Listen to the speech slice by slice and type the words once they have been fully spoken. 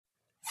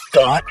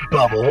Thought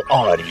Bubble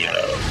Audio.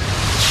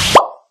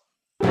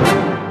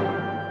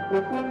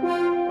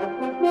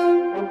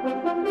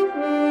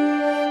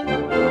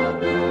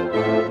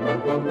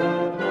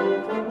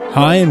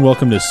 Hi, and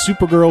welcome to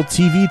Supergirl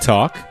TV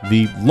Talk,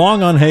 the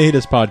long on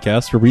hiatus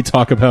podcast where we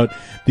talk about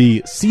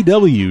the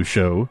CW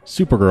show,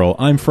 Supergirl.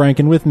 I'm Frank,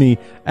 and with me,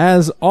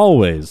 as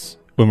always,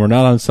 when we're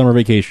not on summer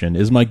vacation,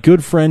 is my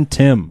good friend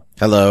Tim.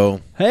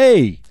 Hello.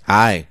 Hey.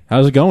 Hi.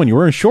 How's it going? You're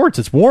wearing shorts.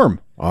 It's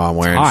warm. Oh, I'm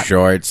wearing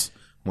shorts.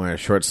 I'm wearing a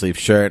short sleeve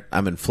shirt.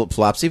 I'm in flip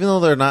flops, even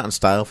though they're not in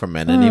style for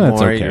men anymore.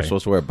 That's okay. You're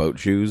supposed to wear boat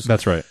shoes.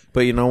 That's right.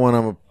 But you know what?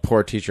 I'm a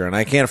poor teacher, and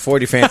I can't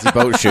afford your fancy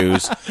boat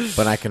shoes,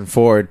 but I can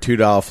afford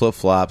 $2 flip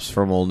flops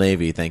from Old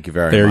Navy. Thank you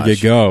very much. There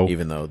you go.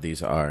 Even though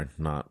these are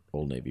not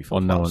Old Navy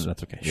flip Well, flops. no,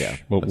 that's okay. Yeah,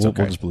 We'll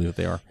okay. just believe that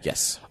they are.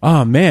 Yes.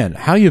 Oh, man.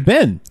 How you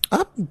been?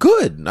 I'm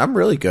good. I'm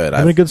really good.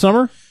 Having a good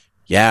summer?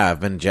 Yeah, I've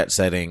been jet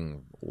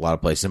setting a lot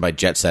of places. And by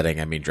jet setting,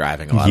 I mean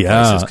driving a lot of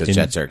Yeah, places because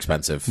jets are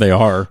expensive. They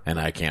are.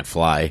 And I can't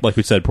fly. Like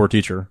we said, poor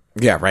teacher.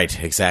 Yeah,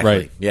 right. Exactly.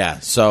 Right. Yeah.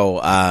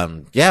 So,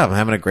 yeah, I'm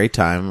having a great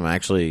time. I'm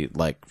actually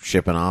like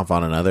shipping off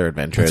on another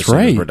adventure That's as soon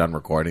right. as we're done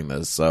recording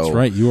this. So, That's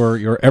right.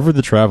 You're ever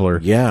the traveler.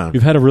 Yeah.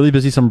 We've had a really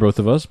busy summer, both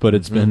of us, but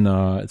it's been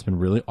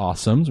really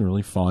awesome. It's been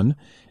really fun.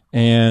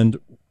 And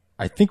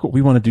I think what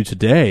we want to do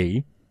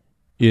today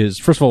is,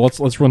 first of all,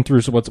 let's run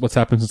through what's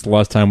happened since the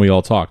last time we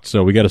all talked.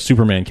 So we got a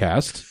Superman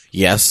cast.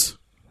 Yes.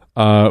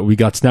 We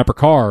got Snapper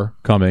Carr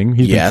coming.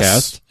 He's been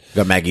cast.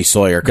 Got Maggie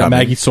Sawyer Got coming.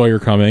 Maggie Sawyer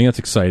coming. That's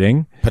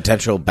exciting.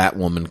 Potential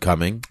Batwoman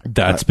coming.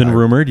 That's been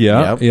rumored.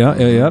 Yeah.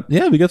 Yep.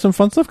 Yeah. We got some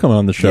fun stuff coming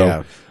on the show.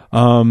 Yeah.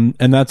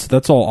 And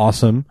that's all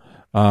awesome.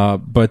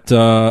 But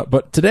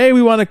today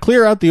we want to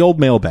clear out the old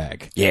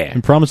mailbag. Yeah.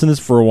 Been promising this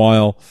for a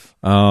while.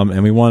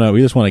 And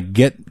we just want to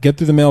get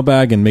through the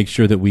mailbag and make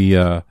sure that we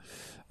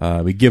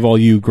give all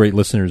you great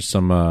listeners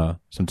some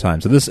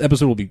time. So this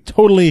episode will be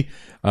totally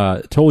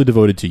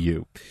devoted to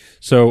you.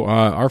 So,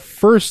 our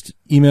first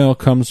email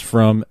comes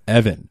from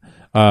Evan.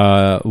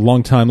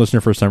 Long-time listener,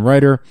 first-time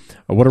writer.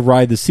 What a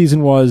ride this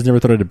season was.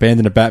 Never thought I'd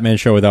abandon a Batman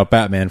show without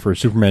Batman for a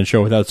Superman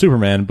show without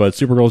Superman, but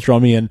Supergirl's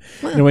drawn me in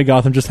a way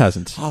Gotham just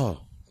hasn't.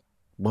 Oh,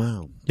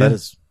 wow. Yeah.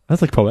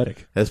 That's like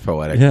poetic.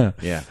 poetic. Yeah.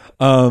 Yeah.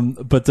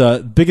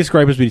 But biggest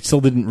gripe is we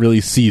still didn't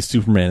really see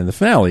Superman in the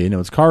finale. You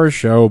know, it's Kara's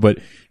show, but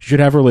she should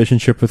have a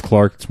relationship with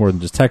Clark. It's more than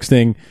just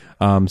texting.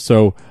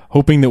 So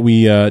hoping that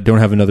we don't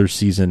have another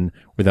season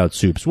without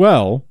Supes.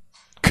 Well,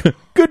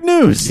 good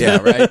news. Yeah,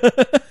 right.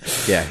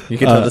 Yeah. You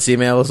can tell this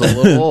email is a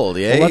little old.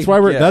 Yeah. Well,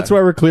 that's why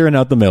we're clearing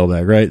out the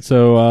mailbag, right?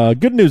 So,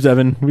 good news,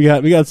 Evan. We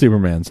got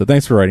Superman. So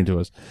thanks for writing to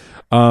us.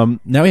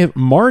 Now we have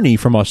Marnie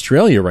from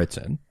Australia writes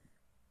in.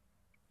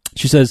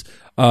 She says,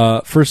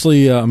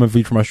 firstly, I'm a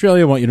V from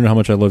Australia. I want you to know how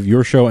much I love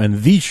your show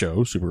and the show,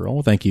 Supergirl.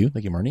 Well, thank you.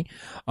 Thank you,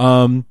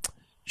 Marnie.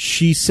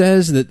 She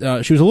says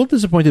that she was a little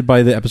disappointed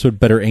by the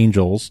episode Better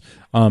Angels,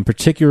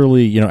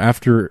 particularly,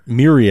 after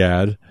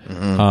Myriad.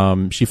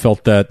 She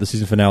felt that the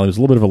season finale was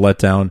a little bit of a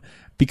letdown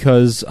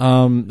because,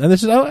 and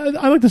this is,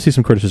 I like to see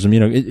some criticism.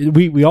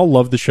 We all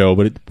love the show,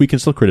 but we can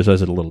still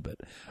criticize it a little bit.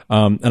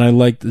 And I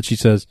like that she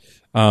says,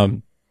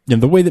 the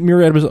way that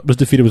Myriad was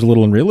defeated was a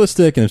little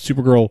unrealistic, and if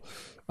Supergirl,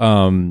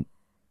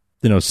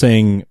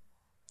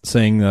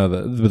 saying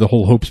the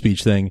whole hope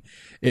speech thing,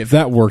 if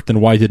that worked, then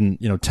why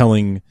didn't,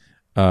 telling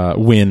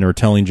Win or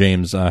telling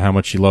James how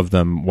much she loved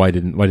them, why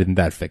didn't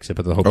that fix it?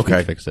 But the hope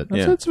speech fixed it.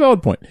 That's a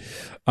valid point.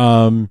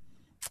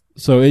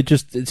 So it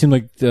seemed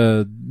like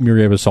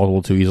Myriad was solved a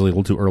little too easily, a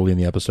little too early in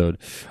the episode.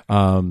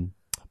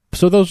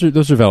 So those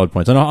are valid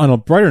points. On a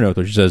brighter note,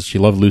 though, she says she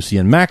loved Lucy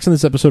and Max in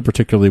this episode,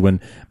 particularly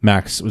when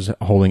Max was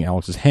holding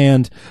Alex's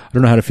hand. I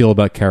don't know how to feel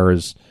about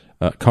Kara's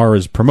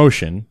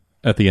promotion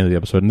at the end of the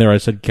episode. And there I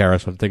said Kara,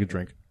 so I have to take a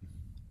drink.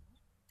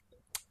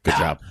 Good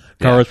job.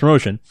 Kara's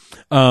promotion.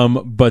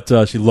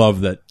 But she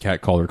loved that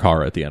Kat called her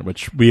Kara at the end,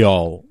 which we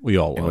all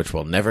love. Which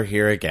we'll never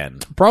hear again.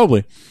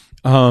 Probably.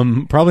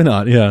 Probably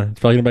not. Yeah. It's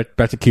probably going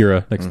back to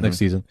Kira next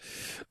season.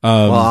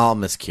 Well, I'll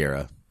miss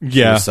Kira.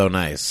 She was so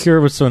nice.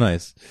 Kira was so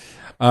nice.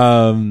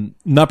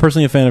 Not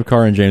personally a fan of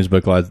Kara and James,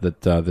 but glad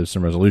that there's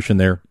some resolution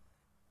there.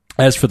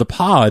 As for the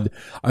pod,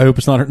 I hope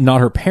it's not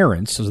her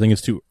parents. I think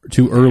it's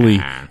too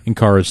early in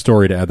Kara's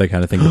story to add that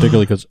kind of thing,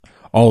 particularly because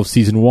all of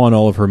season 1,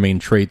 all of her main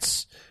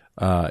traits,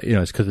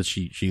 it's because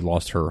she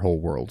lost her whole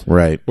world.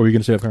 Right. What were you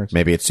going to say about parents?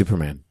 Maybe it's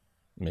Superman.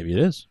 Maybe it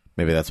is.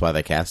 Maybe that's why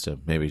they cast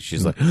him. Maybe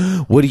she's like,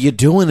 "What are you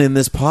doing in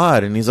this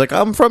pod?" And he's like,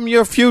 "I'm from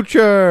your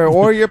future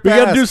or your past.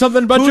 We got to do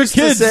something about Who's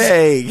your kids." To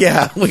say?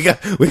 Yeah, we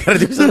got to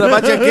do something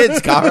about your kids,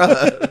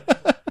 Kara.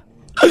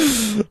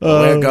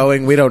 We're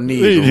going. We don't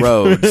need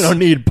roads. We don't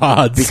need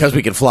pods because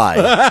we can fly.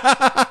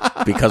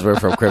 Because we're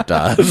from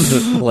Krypton.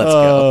 Let's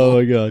go. Oh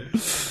my god.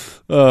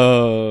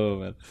 Oh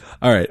man.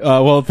 All right.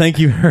 Well, thank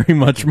you very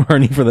much,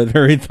 Marnie, for that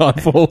very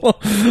thoughtful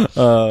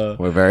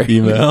we're very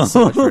email.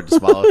 So much for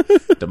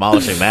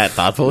demolishing that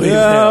thoughtful email.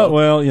 Yeah.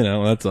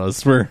 Well, that's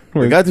us. We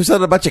got to do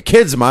something about your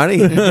kids, Marnie.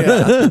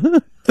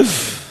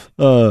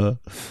 Yeah.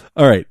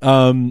 All right.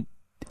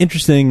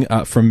 interesting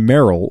from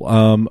Meryl.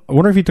 I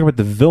wonder if you talk about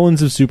the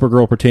villains of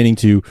Supergirl pertaining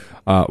to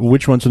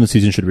which ones from the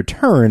season should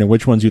return and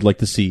which ones you'd like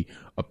to see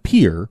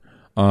appear.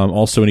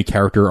 Also, any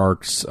character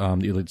arcs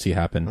that you'd like to see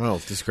happen. Oh,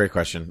 this is a great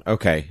question.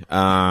 Okay.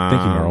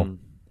 Thank you, Meryl.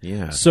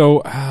 Yeah.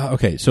 So,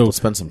 so We'll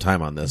spend some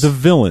time on this. the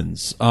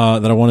villains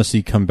that I want to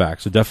see come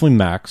back. So definitely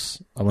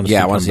Max. I want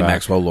to see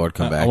Maxwell Lord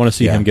come back. I want to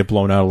see him get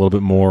blown out a little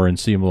bit more and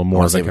see him a little I more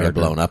want as to a see him get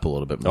character. blown up a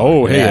little bit more.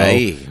 Oh,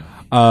 hey. Hey.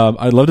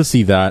 I'd love to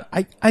see that.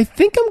 I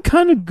think I'm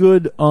kind of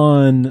good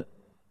on.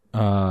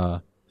 I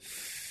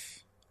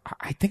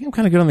think I'm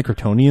kind of good on the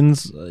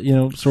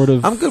Kryptonians. Sort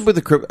of. I'm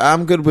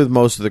good with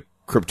most of the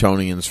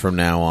Kryptonians from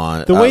now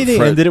on. The way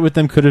they ended it with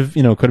them could have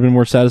been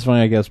more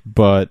satisfying, I guess.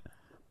 But,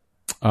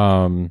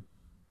 I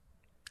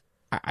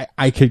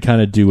could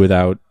kind of do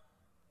without,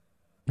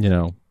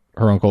 her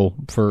uncle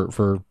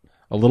for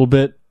a little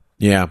bit.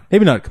 Yeah.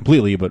 Maybe not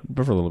completely, but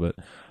for a little bit.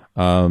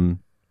 I don't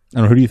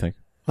know. Who do you think?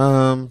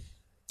 I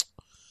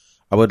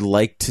would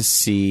like to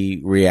see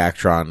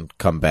Reactron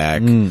come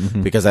back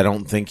because I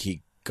don't think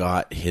he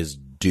got his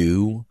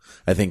due.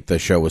 I think the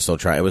show was still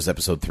trying. It was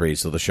episode 3,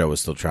 so the show was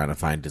still trying to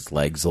find his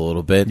legs a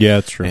little bit. Yeah,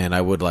 that's true. And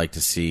I would like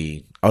to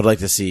see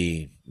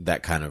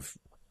that kind of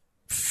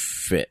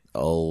fit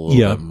a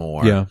little bit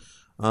more. Yeah.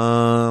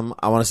 I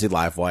want to see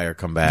Livewire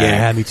come back.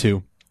 Yeah, me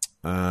too.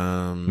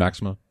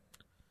 Maxima.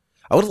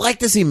 I would like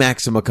to see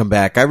Maxima come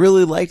back. I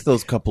really liked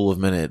those couple of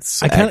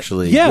minutes,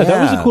 actually. Yeah,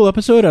 that was a cool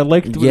episode. I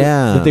liked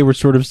that they were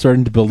sort of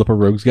starting to build up a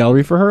rogues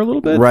gallery for her a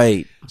little bit.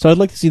 Right. So I'd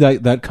like to see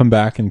that come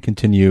back and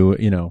continue,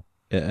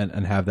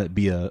 and have that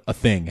be a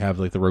thing. Have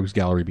like the rogues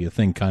gallery be a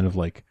thing, kind of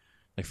like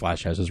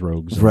Flash has his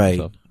rogues. And right.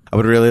 stuff. I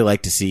would really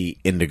like to see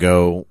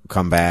Indigo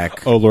come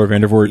back. Oh, Laura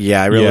Vandervoort.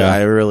 Yeah, I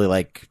really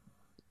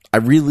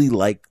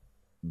like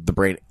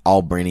the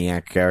all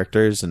Brainiac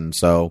characters, and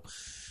so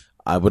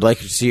I would like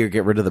to see her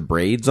get rid of the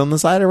braids on the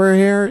side of her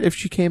hair if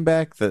she came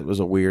back. That was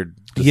a weird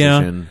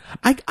decision.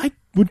 Yeah, I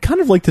would kind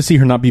of like to see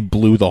her not be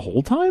blue the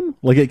whole time.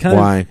 Like it kind of.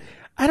 Why?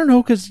 I don't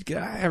know, because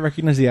I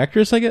recognize the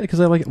actress. I get because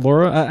I like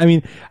Laura. I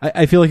mean,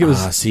 I feel like it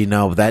was.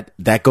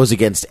 That goes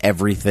against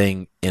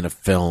everything in a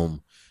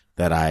film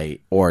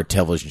or a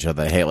television show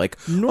that I hate. Like,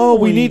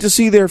 we need to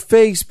see their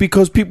face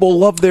because people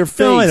love their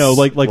face. No, I know.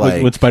 Like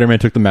when Spider-Man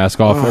took the mask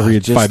off every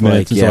 5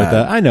 minutes and stuff like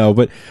that. I know,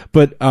 but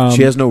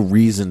she has no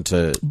reason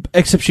to.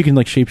 Except she can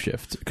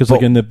shapeshift because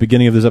in the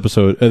beginning of this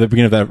episode, at the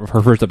beginning of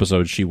her first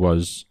episode, she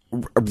was.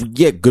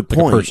 Yeah, good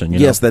point. A person,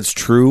 yes, that's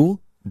true,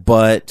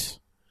 but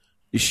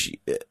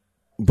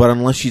But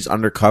unless she's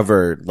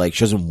undercover, she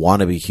doesn't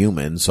want to be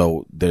human,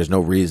 so there's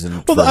no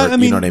reason for her,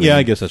 you know what I mean? Yeah,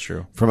 I guess that's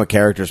true. From a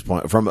character's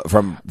point,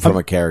 from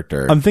a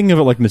character. I'm thinking of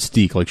it like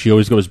Mystique, like she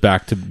always goes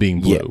back to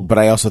being blue. Yeah, but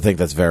I also think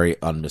that's very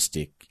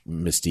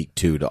Mystique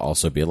too, to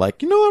also be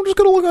like, I'm just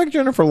going to look like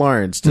Jennifer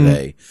Lawrence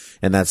today.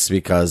 And that's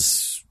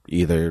because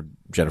either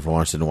Jennifer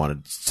Lawrence didn't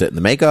want to sit in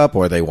the makeup,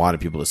 or they wanted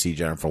people to see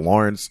Jennifer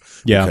Lawrence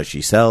because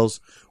she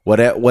sells,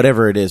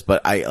 whatever it is.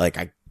 But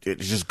it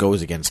just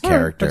goes against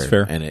character. That's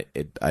fair. And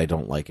I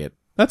don't like it.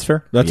 That's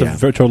fair. That's a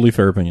totally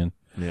fair opinion.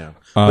 Yeah.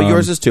 But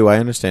yours is too. I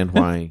understand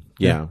why.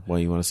 Why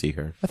you want to see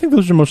her. I think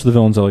those are most of the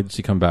villains I like to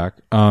see come back.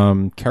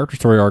 Character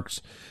story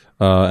arcs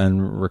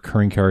and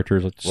recurring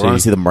characters. I want to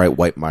see the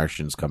White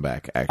Martians come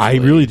back, actually. I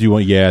really do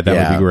want. Yeah,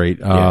 that would be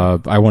great.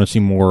 I want to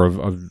see more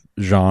of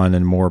Jean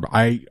and more.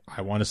 I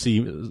want to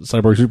see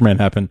Cyborg Superman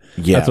happen.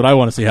 Yeah, that's what I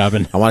want to see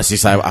happen. I want to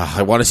see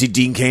I want to see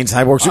Dean Cain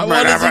Cyborg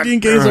Superman. I want to see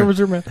Dean Cain Cyborg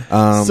Superman.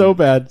 So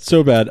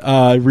bad.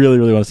 I really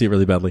want to see it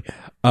really badly.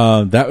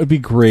 That would be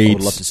great. I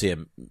would love to see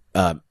him.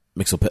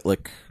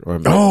 Mixelpitlick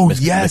or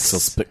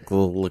yes,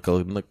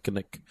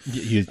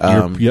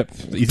 Mixelpitlick. Yep,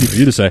 easy for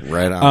you to say.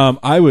 Right on.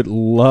 I would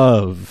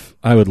love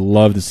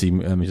to see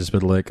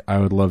Mixelpitlick. I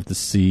would love to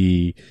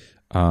see.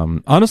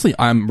 Honestly,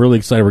 I'm really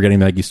excited we're getting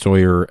Maggie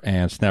Sawyer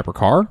and Snapper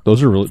Carr.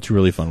 Those are two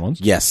really fun ones.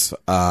 Yes.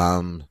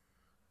 Well,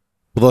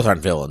 those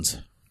aren't villains.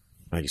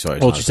 Maggie Sawyer.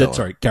 Well, she said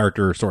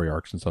character story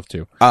arcs and stuff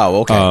too.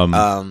 Oh, okay.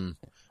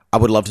 I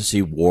would love to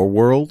see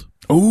Warworld.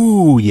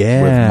 Oh,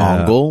 yeah. With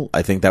Mongol.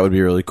 I think that would be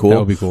really cool. That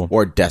would be cool.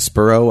 Or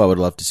Despero. I would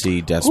love to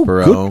see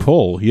Despero. Oh, good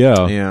pull.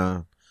 Yeah.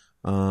 Yeah.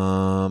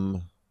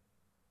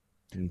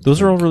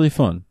 Those are all really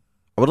fun.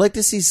 I would like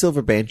to see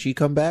Silver Banshee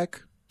come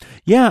back.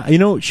 Yeah.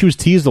 She was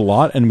teased a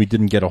lot and we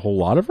didn't get a whole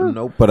lot of her.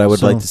 Nope. But I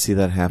would like to see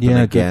that happen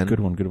again. Good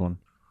one.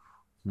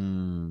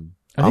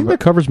 I think that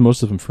covers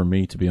most of them for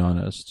me, to be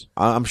honest.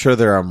 I'm sure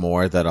there are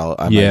more that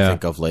I might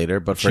think of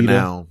later, but for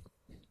now...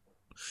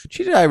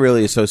 Cheetah I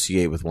really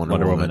associate with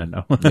Wonder Woman. I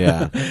know.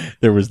 Yeah.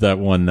 There was that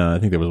one, I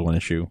think there was one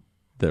issue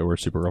that were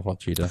Supergirl fought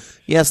Cheetah.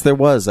 Yes, there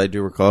was. I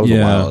do recall. It was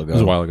a while ago. It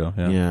was a while ago.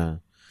 Yeah.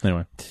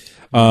 Anyway.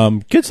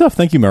 Good stuff.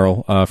 Thank you,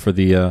 Meryl, for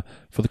the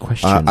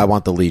question. I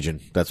want the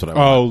Legion. That's what I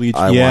want. Oh,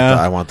 Legion.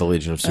 I want the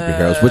Legion of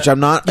Superheroes, which I'm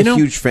not a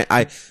huge fan.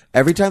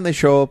 Every time they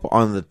show up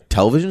on the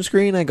television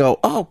screen, I go,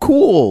 oh,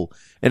 cool.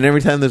 And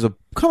every time there's a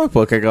comic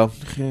book, I go,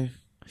 okay.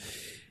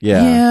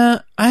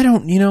 Yeah, I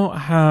don't,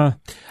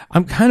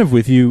 I'm kind of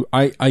with you.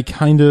 I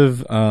kind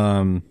of,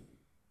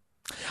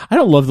 I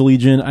don't love the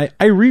Legion.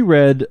 I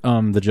reread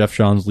the Jeff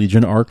Johns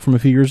Legion arc from a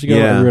few years ago.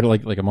 Yeah. I reread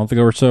it like a month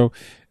ago or so,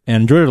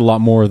 and enjoyed it a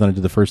lot more than I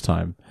did the first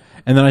time.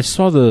 And then I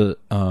saw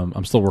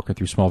I'm still working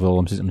through Smallville.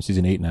 I'm in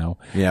season 8 now.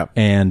 Yeah.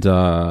 And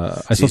I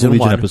saw the Season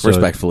Legion 1, episode.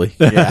 respectfully.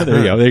 Yeah.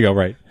 There you go.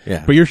 Right.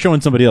 Yeah. But you're showing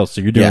somebody else,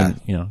 so you're doing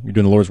Yeah. you're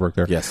doing the Lord's work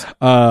there. Yes.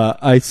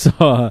 I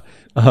saw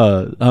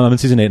I'm in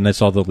season 8 and I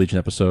saw the Legion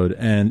episode,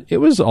 and it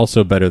was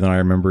also better than I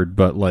remembered.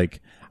 But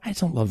like, I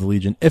just don't love the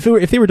Legion. If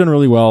they were done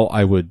really well,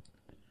 I would.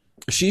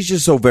 She's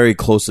just so very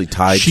closely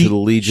tied to the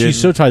Legion. She's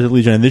so tied to the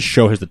Legion, and this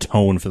show has the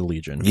tone for the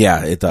Legion.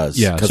 Yeah, it does.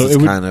 Yeah, because so it's it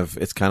would- kind of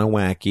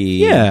wacky.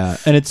 Yeah,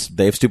 and it's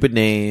They have stupid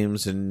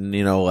names, and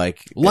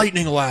like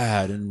Lightning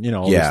Lad, and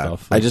all this yeah.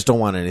 stuff. I just don't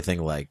want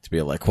anything like to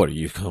be like, what are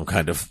you, some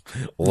kind of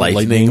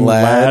lightning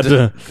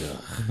lad?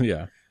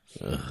 Yeah.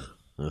 Yeah,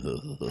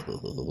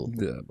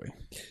 boy.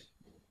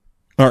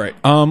 All right.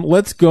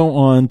 Let's go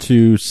on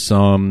to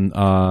some.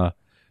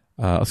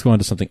 Let's go on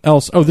to something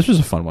else. Oh, this was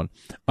a fun one.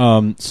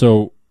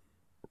 So,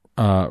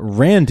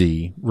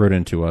 Randy wrote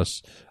into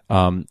us.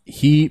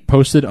 He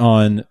posted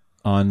on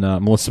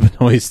Melissa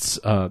Benoist's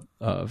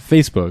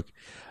Facebook.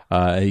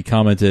 He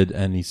commented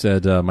and he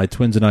said, "My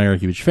twins and I are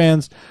huge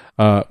fans.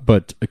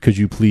 But could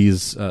you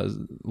please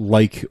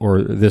like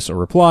or this or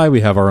reply?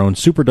 We have our own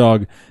super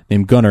dog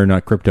named Gunner,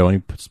 not Crypto."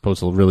 And he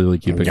posted a really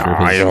cute picture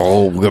of his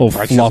little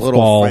fluff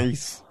ball.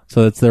 Face.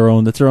 So that's their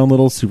own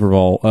little super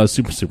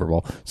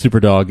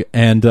dog.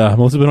 And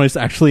Melissa Benoist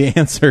actually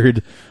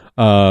answered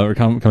or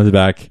commented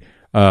back,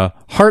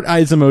 heart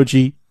eyes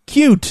emoji,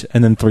 cute,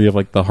 and then 3 of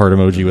like the heart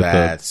emoji with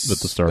the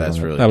stars. That's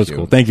on it. really That was cute.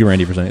 cool. Thank you,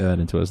 Randy, for sending that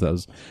into us.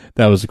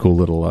 That was a cool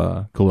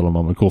little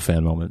moment, cool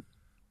fan moment.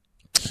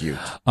 Cute.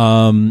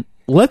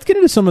 Let's get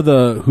into some of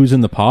the who's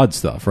in the pod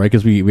stuff, right?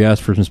 Because we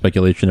asked for some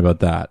speculation about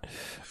that.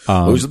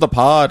 Who's in the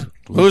pod?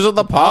 Who's in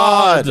the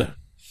pod?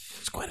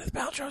 It's Gwyneth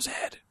Paltrow's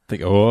head.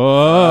 Think,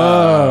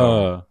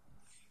 oh,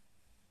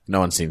 No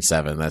one's seen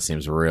 7. That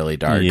seems really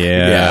dark.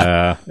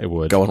 yeah, it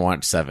would. Go and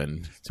watch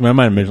 7. So my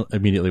mind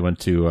immediately went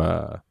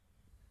to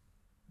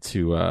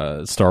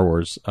Star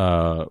Wars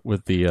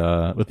with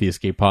the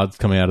escape pods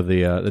coming out of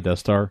the Death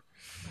Star.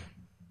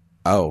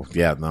 Oh,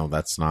 yeah. No,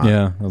 that's not.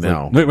 Yeah, I was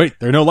No. like, wait,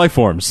 there are no life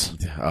forms.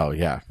 Oh,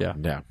 yeah. Yeah.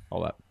 Yeah.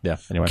 All that. Yeah.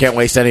 Anyway. Can't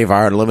waste any of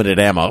our unlimited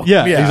ammo.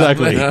 Yeah,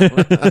 exactly.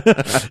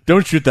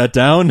 Don't shoot that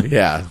down.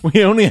 Yeah.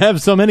 We only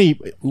have so many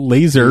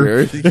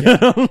laser. Hey,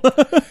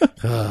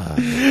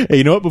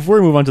 you know what? Before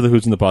we move on to the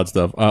Who's in the Pod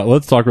stuff,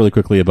 let's talk really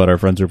quickly about our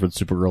friends over at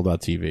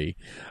Supergirl.tv,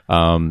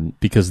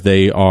 because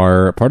they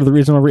are part of the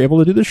reason why we're able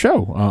to do this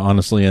show,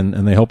 honestly,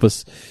 and they help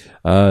us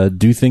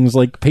do things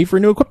like pay for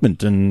new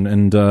equipment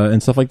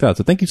and stuff like that.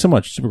 So thank you so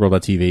much,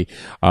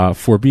 Supergirl.tv,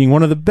 for being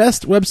one of the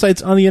best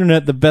websites on the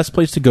internet, the best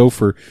place to go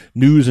for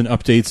news and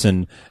updates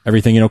and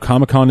everything. You know,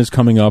 Comic-Con is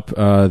coming up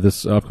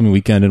this upcoming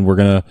weekend, and we're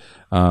gonna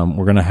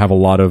have a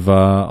lot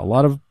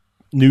of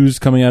news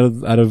coming out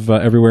of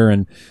everywhere,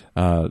 and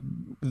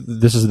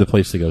this is the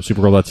place to go.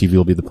 Supergirl.tv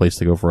will be the place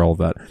to go for all of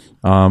that.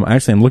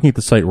 Actually, I'm looking at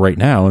the site right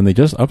now, and they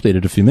just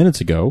updated a few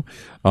minutes ago,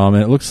 and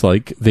it looks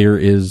like there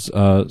is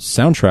a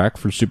soundtrack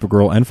for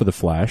Supergirl and for The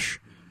Flash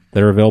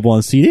that are available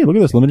on CD. Look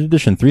at this, limited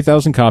edition,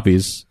 3,000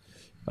 copies.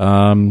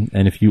 And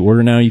if you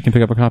order now, you can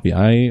pick up a copy.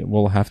 I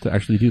will have to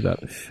actually do that.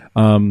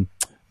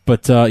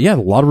 But yeah, a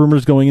lot of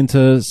rumors going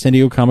into San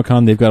Diego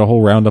Comic-Con. They've got a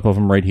whole roundup of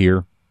them right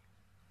here.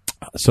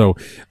 So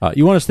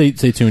you want to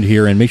stay tuned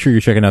here and make sure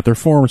you're checking out their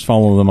forums,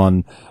 following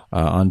them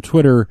on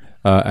Twitter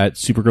at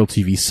Supergirl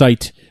TV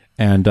site,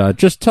 and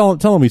just tell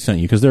them we sent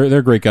you, because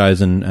they're great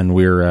guys, and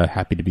we're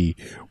happy to be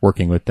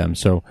working with them.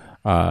 So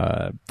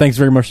thanks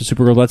very much to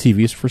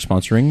Supergirl.tv for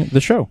sponsoring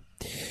the show.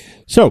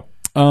 So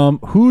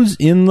who's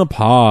in the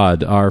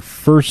pod? Our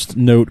first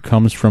note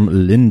comes from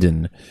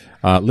Lyndon.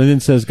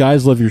 Lyndon says,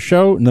 "Guys, love your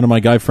show. None of my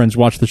guy friends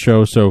watch the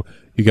show, so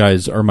you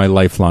guys are my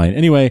lifeline.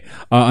 Anyway,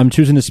 I'm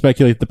choosing to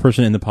speculate the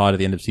person in the pod at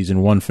the end of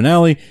season 1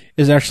 finale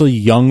is actually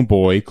young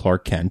boy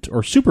Clark Kent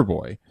or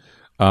Superboy.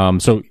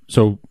 So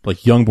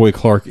like young boy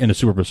Clark in a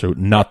super suit,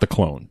 not the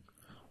clone.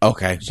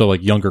 Okay. So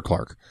like younger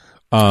Clark.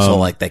 So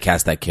like they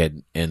cast that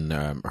kid in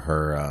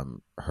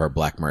her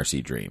Black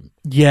Mercy dream.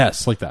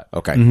 Yes, like that.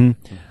 Okay.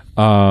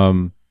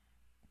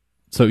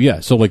 So yeah,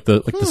 so like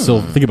the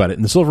silver. Think about it.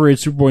 In the Silver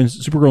Age, Superboy, and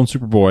Supergirl, and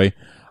Superboy,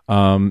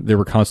 there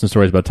were constant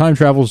stories about time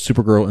travel.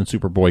 Supergirl and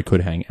Superboy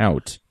could hang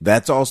out.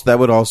 That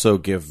would also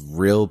give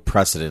real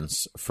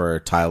precedence for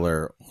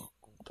Tyler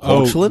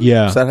Hoechlin?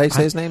 Yeah. Is that how you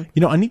say his name?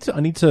 You know, I need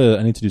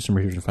to do some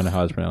research to find out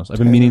how it's pronounced. I've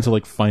been meaning to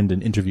like find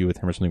an interview with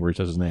him or something where he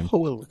says his name.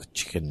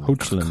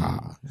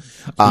 Hoechlin.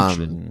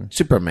 Hoechlin.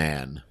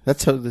 Superman.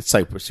 That's how it's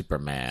like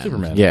Superman.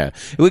 Superman. Yeah.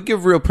 It would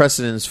give real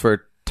precedence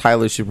for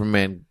Tyler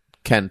Superman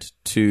Kent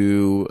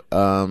to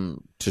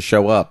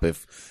show up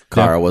if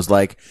Kara was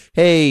like,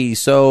 "Hey,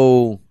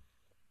 so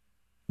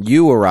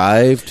you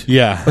arrived."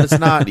 Yeah. But it's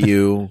not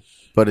you,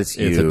 but it's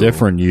you. It's a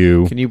different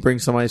you. Can you bring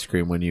some ice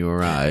cream when you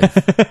arrive?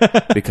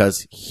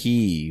 Because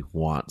he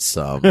wants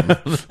some.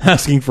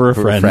 Asking for a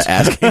friend.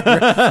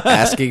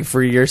 Asking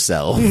for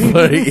yourself.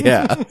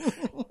 Yeah.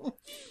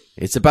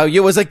 It's about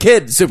you as a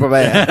kid,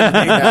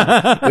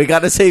 Superman. We got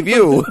to save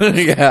you.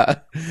 Yeah.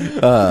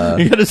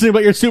 You got to say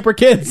about your super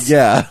kids.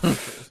 Yeah.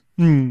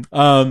 But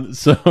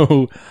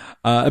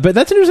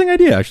that's an interesting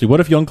idea, actually.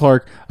 What if young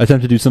Clark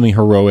attempted to do something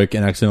heroic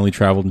and accidentally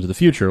traveled into the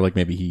future? Like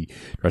maybe he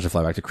tries to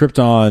fly back to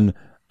Krypton,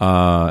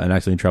 and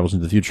accidentally travels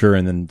into the future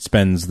and then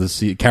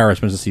Kara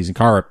spends the season.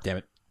 Kara, damn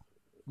it.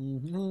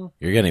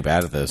 You're getting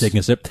bad at this. Taking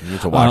a sip. You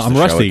need to watch I'm the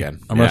show rusty. again.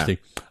 I'm Yeah. rusty.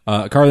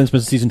 Kara then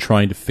spends the season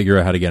trying to figure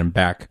out how to get him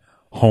back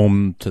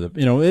home to the,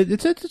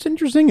 it's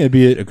interesting. It'd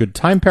be a good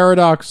time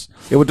paradox.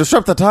 It would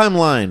disrupt the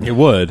timeline. It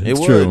would.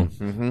 It's would. true.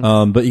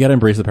 Mm-hmm. But you got to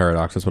embrace the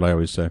paradox. That's what I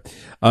always say.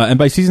 And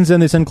by season's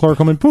end, they send Clark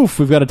home, and poof,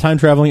 we've got a time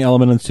traveling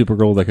element in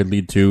Supergirl that could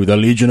lead to the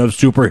Legion of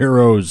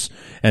Superheroes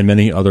and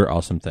many other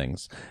awesome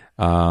things.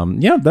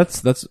 Yeah,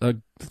 that's a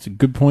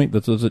good point.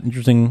 That's an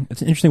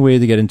interesting way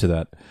to get into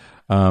that.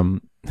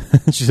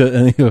 She said,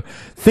 and you go,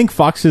 think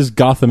Fox's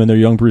Gotham and their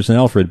young Bruce and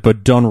Alfred,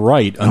 but done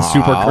right on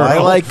Supergirl. I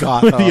like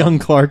Gotham. With young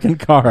Clark and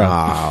Kara.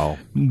 Wow.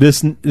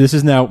 This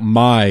is now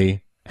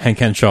my Hank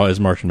Henshaw is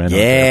Martian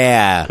Manhunter.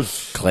 Yeah.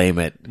 Claim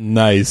it.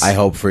 Nice. I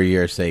hope for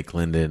your sake,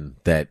 Lyndon,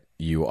 that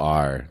you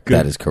are.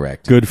 That is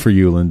correct. Good for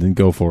you, Lyndon.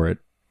 Go for it.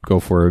 Go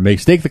for it.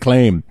 Stake the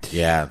claim.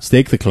 Yeah.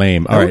 Stake the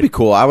claim. That All would right. be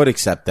cool. I would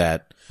accept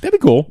that. That'd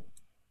be cool.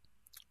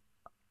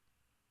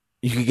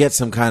 You could get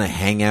some kind of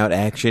hangout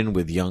action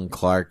with young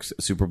Clark's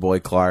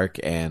Superboy Clark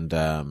and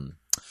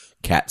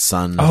Cat's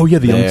son. Oh, yeah,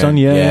 the young there. son.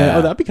 Yeah.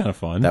 Oh, that'd be kind of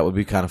fun. That would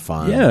be kind of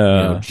fun.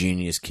 Yeah.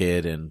 Genius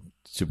Kid and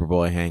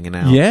Superboy hanging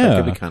out. Yeah.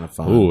 That could be kind of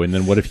fun. Ooh, and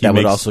then what if he That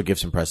would makes... also give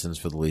some precedence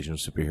for the Legion of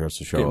Superheroes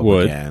to show It up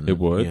would. again. It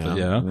would, you know?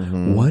 yeah.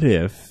 Mhm. What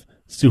if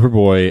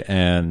Superboy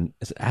and...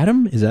 Is it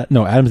Adam?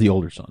 No, Adam's the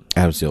older son.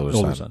 Adam's the older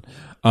Older son.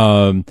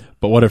 son.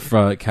 But what if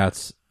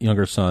Kat's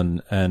younger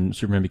son and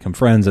Superman become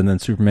friends, and then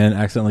Superman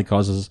accidentally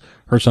causes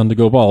her son to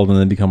go bald and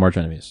then become arch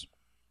enemies?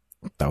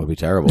 That would be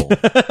terrible. You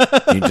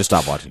can just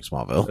stop watching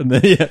Smallville. And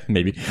then, yeah,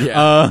 maybe. Man,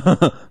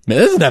 that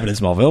doesn't happen in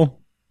Smallville.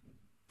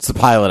 It's the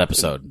pilot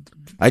episode.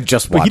 I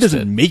just But watched he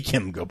doesn't it. make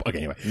him go. Okay,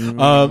 anyway. He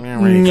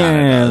kinda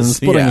does.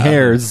 Splitting Yeah.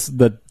 hairs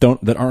that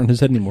aren't in his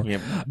head anymore.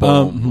 Yep.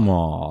 Boom.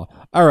 Aw.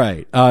 All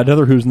right.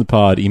 Another Who's in the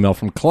Pod email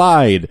from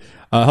Clyde.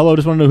 Hello,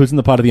 just want to know who's in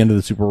the pod at the end of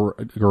the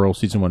Supergirl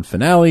season 1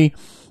 finale.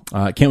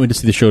 Can't wait to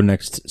see the show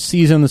next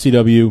season on the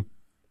CW.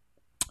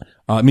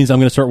 It means I'm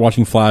going to start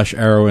watching Flash,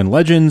 Arrow, and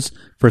Legends.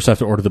 First, I have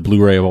to order the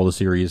Blu-ray of all the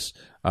series.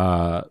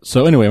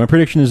 So anyway, my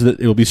prediction is that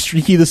it will be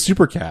Streaky the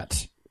Super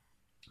Cat.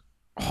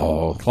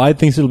 Oh, Clyde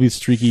thinks it'll be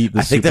Streaky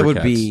the Super Cat. I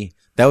think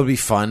that would be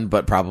fun,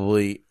 but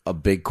probably a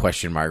big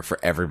question mark for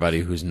everybody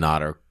who's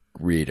not a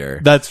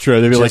reader. That's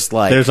true. They'd be Just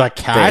like there's a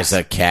cat. There's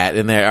a cat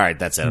in there. All right,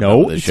 that's it.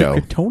 No, the it's show.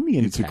 a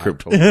Kryptonian It's a cat.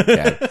 Kryptonian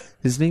cat.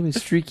 His name is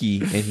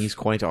Streaky, and he's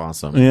quite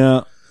awesome.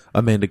 Yeah,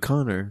 Amanda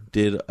Connor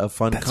did a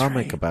fun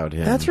comic right. about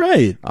him. that's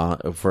right.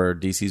 For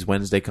DC's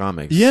Wednesday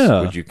Comics.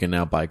 Yeah. Which you can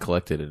now buy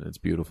collected, and it's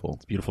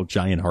beautiful. Beautiful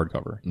giant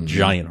hardcover. Mm-hmm.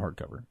 Giant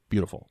hardcover.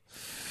 Beautiful.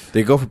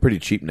 They go for pretty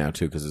cheap now,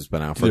 too, because it's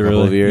been out for They a couple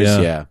really? of years.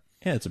 Yeah. Yeah.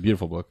 Yeah, it's a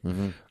beautiful book.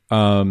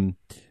 Mm-hmm.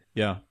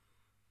 Yeah.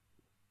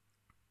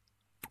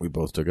 We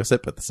both took a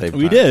sip at the same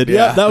time. We did.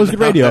 Yeah, that was good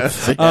radio.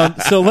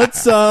 So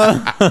let's,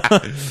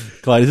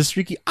 Clyde, is this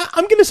streaky?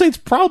 I'm going to say it's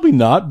probably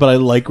not, but I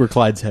like where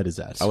Clyde's head is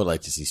at. I would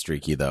like to see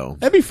Streaky, though.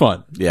 That'd be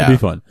fun. Yeah. It'd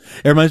be fun.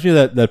 It reminds me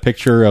of that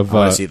picture of, I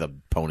want to see the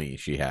pony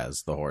she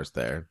has, the horse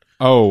there.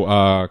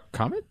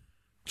 Comet?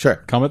 Sure.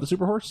 Comet the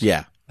super horse?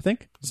 Yeah. I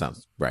think.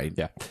 Sounds right.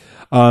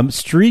 Yeah.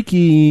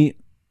 Streaky,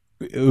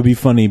 it would be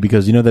funny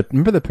because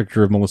remember the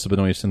picture of Melissa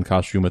Benoist in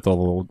costume with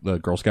all the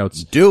Girl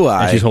Scouts? Do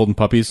I? And she's holding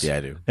puppies. Yeah, I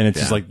do. And it's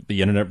Yeah. just like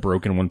the internet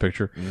broke in one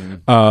picture.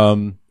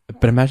 Mm.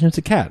 But imagine it's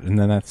a cat, and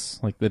then that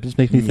just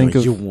makes me think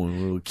of you one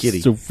little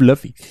kitty. so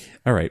fluffy.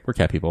 All right, we're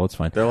cat people. It's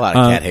fine. There are a lot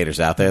of cat haters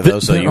out there, though,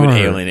 so there you would are.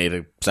 alienate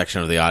a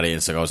section of the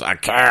audience that goes, "A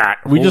cat."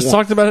 We just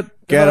talked about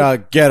it. Get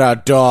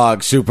a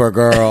dog,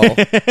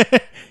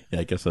 Supergirl. Yeah,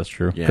 I guess that's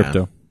true. Yeah.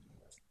 Crypto.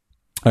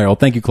 All right. Well,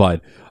 thank you,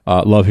 Clyde.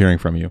 Love hearing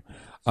from you.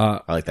 I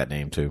like that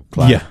name too.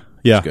 Clyde. Yeah.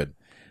 Yeah. It's good.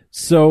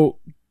 So,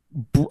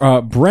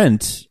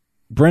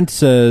 Brent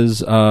says,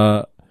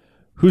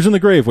 who's in the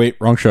grave? Wait,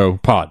 wrong show.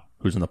 Pod.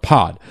 Who's in the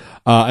pod?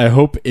 I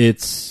hope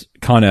it's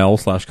Con-El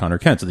 / Connor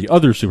Kent, so the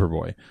other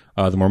Superboy,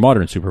 the more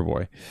modern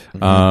Superboy.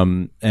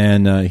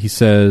 And he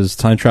says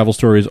time travel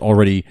stories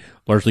already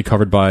largely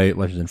covered by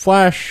Legends and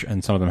Flash,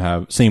 and some of them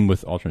have, same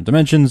with alternate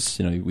dimensions.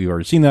 We've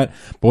already seen that.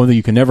 But one thing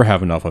you can never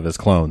have enough of is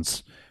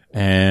clones.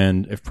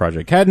 And if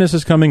Project Cadmus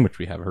is coming, which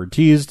we have heard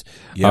teased,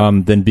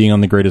 then being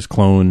on the greatest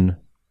clone,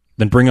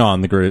 then bring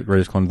on the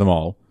greatest clone of them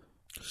all.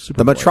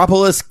 The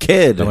Metropolis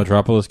Kid. The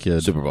Metropolis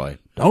Kid. Superboy.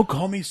 Don't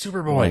call me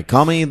Superboy.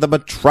 Call me the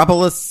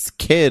Metropolis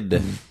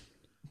Kid.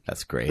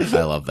 That's great.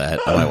 I love that.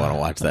 I might want to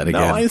watch that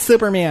again. No, I'm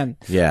Superman.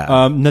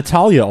 Yeah.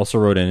 Natalia also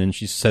wrote in and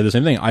she said the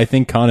same thing. I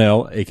think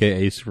Con-El,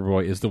 aka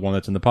Superboy, is the one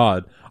that's in the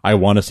pod. I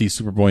want to see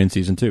Superboy in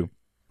season 2.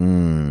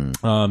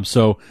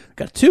 So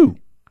got two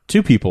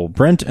people,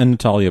 Brent and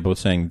Natalia, both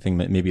saying the thing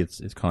that maybe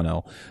it's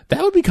Con-El.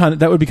 That would be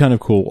kind of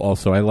cool.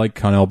 Also, I like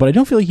Con-El, but I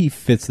don't feel like he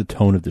fits the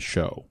tone of the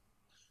show.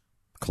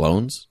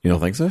 Clones? You don't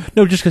think so?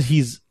 No, just because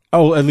he's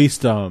Oh, at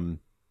least when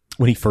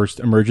he first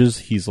emerges,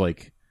 he's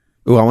like,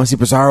 Ooh, I want to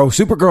see Bizarro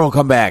Supergirl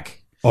come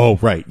back. oh,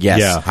 right. Yes.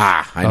 Yeah.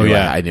 Ha.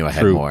 I knew I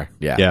had True. more.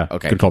 Yeah. Yeah.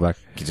 Okay. Good callback.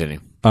 Continue.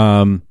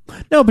 No,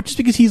 but just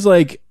because he's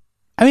like,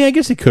 I mean, I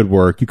guess it could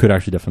work. You could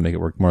actually definitely make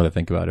it work more than I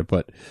think about it.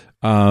 But,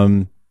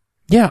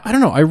 yeah, I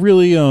don't know. I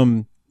really,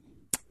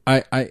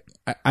 I kind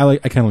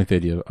of like the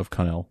idea of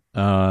Connell.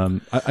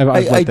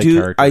 I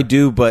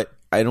do, but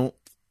I don't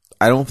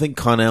think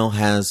Connell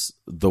has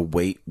the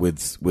weight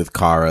with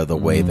Kara the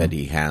way that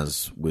he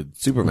has with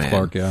Superman.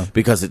 Clark, yeah.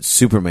 Because it's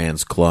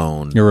Superman's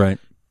clone. You're right.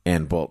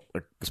 And, well,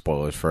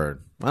 spoilers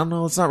for, I don't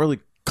know, it's not really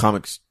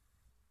comics.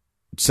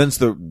 Since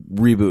the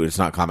reboot, it's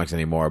not comics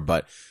anymore,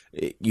 but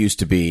it used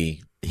to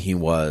be he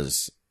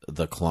was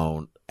the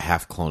clone,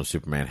 half clone of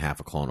Superman, half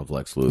a clone of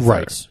Lex Luthor.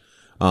 Right.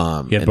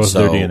 He had both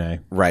their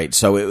DNA. Right.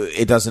 So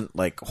it doesn't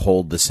like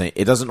hold the same,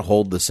 it doesn't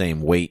hold the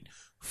same weight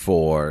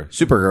for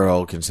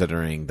Supergirl,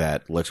 considering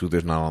that Lex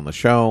Luthor's not on the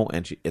show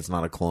and it's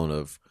not a clone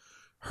of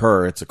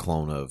her, it's a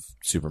clone of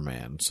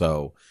Superman.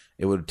 So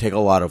it would take a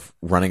lot of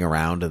running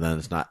around, and then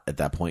it's not, at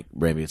that point,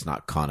 maybe it's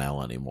not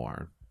Connell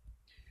anymore.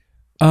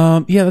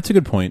 Yeah, that's a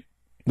good point.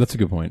 That's a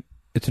good point.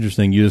 It's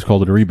interesting. You just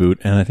called it a reboot,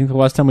 and I think the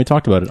last time we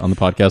talked about it on the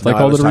podcast, I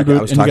called it a reboot.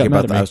 I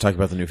was talking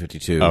about the New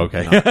 52. Oh,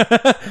 okay. No.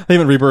 They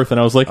haven't Rebirth, and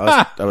I was like,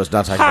 I was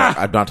not talking about.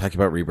 I'm not talking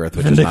about Rebirth,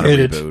 which is not a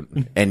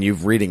reboot. And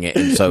you've reading it,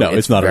 and so No,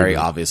 it's not very a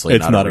reboot. obviously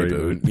It's not a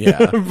reboot.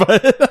 Yeah,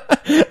 but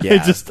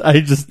Yeah. I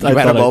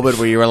had a moment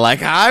where you were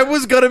like, "I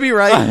was gonna be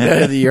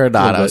right." You're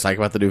not. I was talking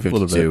about the New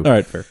 52. All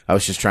right, fair. I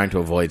was just trying to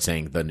avoid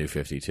saying the New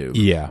 52.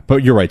 Yeah,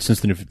 but you're right. Since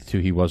the New 52,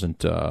 he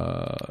wasn't.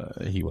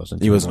 He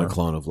wasn't a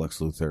clone of Lex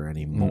Luthor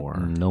anymore.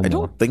 No I more.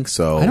 don't think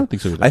so. I don't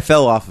think so either. I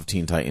fell off of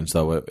Teen Titans,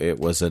 though. It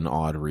was an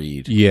odd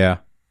read. Yeah,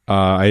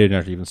 I didn't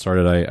actually even start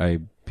it. I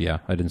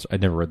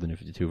never read the New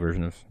 52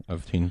 version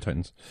of Teen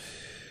Titans.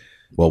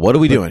 Well, what are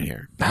we doing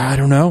here? I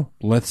don't know.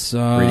 Let's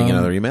Reading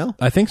another email?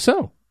 I think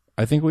so.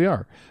 I think we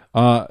are.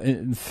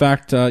 In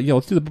fact, yeah,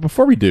 let's do that. But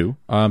before we do,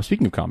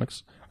 speaking of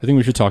comics, I think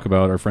we should talk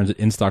about our friends at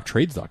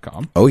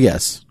InStockTrades.com. Oh,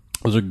 yes.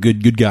 Those are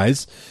good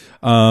guys.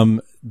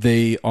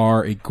 They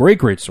are a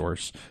great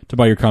source to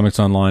buy your comics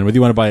online. Whether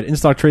you want to buy it at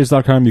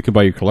InStockTrades.com, you can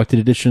buy your collected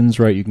editions,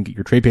 right? You can get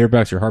your trade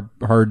paperbacks, your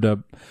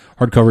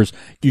hardcovers.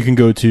 You can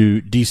go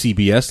to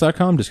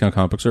DCBS.com, Discount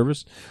Comic Book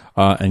Service,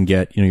 and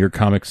get, your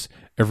comics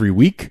every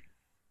week.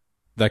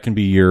 That can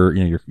be your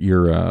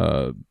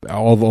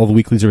all the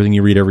weeklies, everything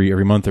you read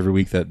every month, every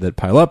week that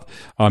pile up.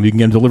 You can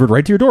get them delivered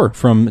right to your door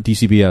from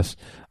DCBS.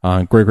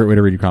 Great way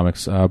to read your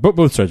comics. But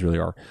both sides really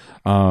are.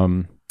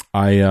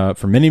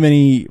 For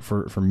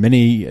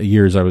many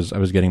years, I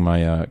was getting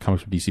my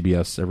comics from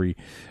DCBS every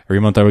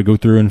month. I would go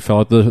through and fill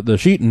out the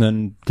sheet, and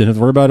then didn't have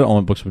to worry about it. All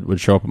my books would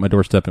show up at my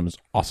doorstep, and it was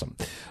awesome.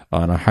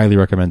 And I highly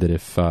recommend it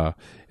if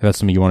that's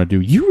something you want to do.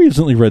 You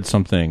recently read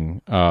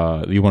something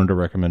that you wanted to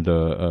recommend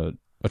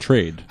a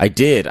trade. I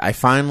did. I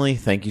finally,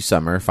 thank you,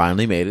 Summer,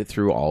 finally made it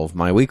through all of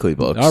my weekly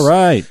books. All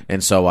right.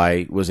 And so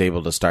I was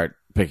able to start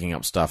picking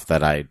up stuff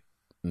that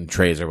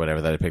trades or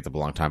whatever that I picked up a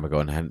long time ago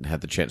and hadn't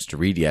had the chance to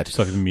read yet.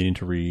 Stuff I've been meaning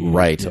to read.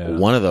 Right. Yeah.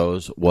 One of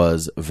those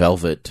was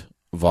Velvet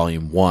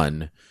Volume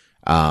 1,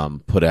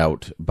 put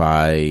out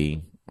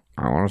by,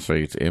 I want to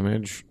say it's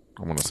Image.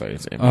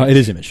 It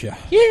is Image, yeah.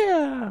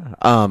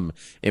 Yeah.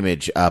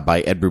 Image,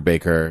 by Ed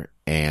Brubaker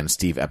and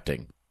Steve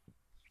Epting,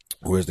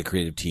 who is the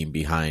creative team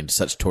behind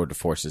such tour de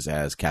forces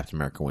as Captain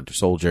America Winter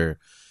Soldier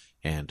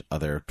and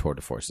other tour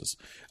de forces.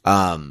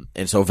 And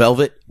so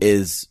Velvet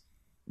is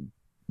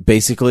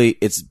basically,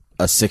 it's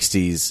a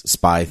 60s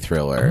spy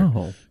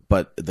thriller,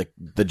 but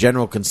the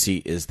general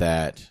conceit is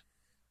that,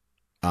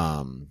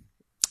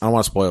 I don't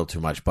want to spoil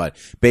too much, but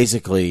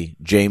basically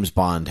James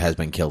Bond has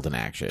been killed in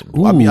action.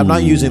 I mean, I'm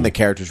not using the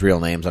characters' real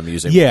names. I'm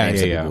using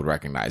names that people would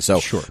recognize. So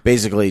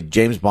basically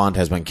James Bond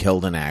has been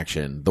killed in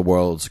action. The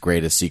world's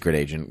greatest secret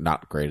agent,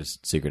 not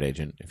greatest secret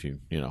agent. If you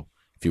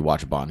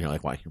watch a Bond, you're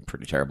like, wow, you're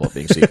pretty terrible at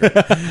being secret.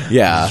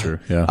 Yeah. That's true.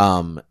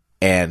 Yeah.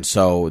 And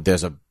so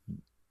there's a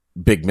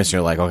big mystery,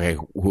 like, okay,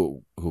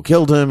 who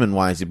killed him and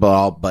why is he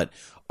blah? But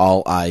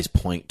all eyes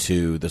point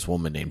to this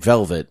woman named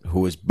Velvet,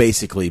 who is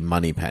basically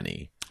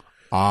Moneypenny.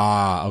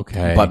 Ah,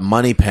 okay. But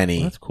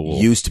Moneypenny that's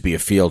cool. used to be a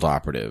field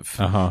operative,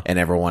 Uh-huh. and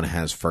everyone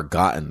has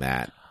forgotten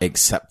that,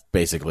 except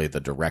basically the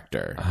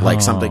director.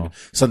 Like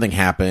something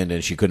happened,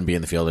 and she couldn't be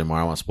in the field anymore.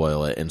 I won't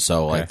spoil it, and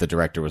so like the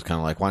director was kind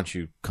of like, "Why don't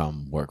you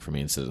come work for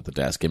me and sit at the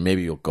desk, and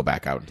maybe you'll go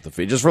back out into the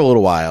field just for a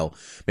little while.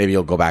 Maybe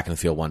you'll go back in the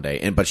field one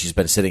day." But she's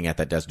been sitting at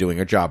that desk doing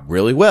her job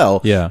really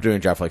well. Yeah, doing her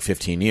job for like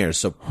 15 years.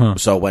 So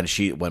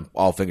when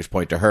all fingers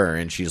point to her,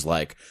 and she's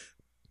like,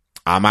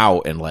 I'm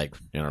out, and like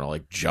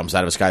jumps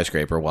out of a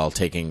skyscraper while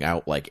taking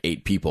out like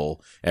 8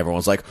 people.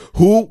 Everyone's like,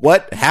 "Who?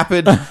 What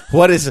happened?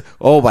 What is?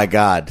 Oh my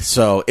god!"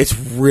 So it's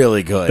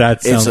really good.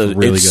 That sounds really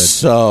good.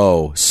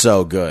 It's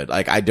so good.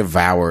 Like I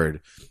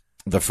devoured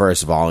the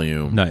first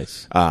volume.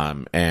 Nice.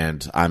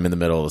 And I'm in the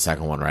middle of the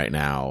second one right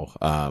now.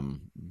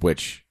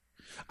 Which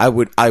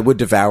I would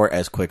devour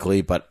as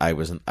quickly, but I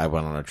went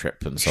on a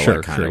trip, and so Sure,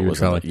 I kind sure, of you were was.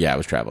 traveling. Yeah, I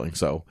was traveling.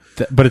 So,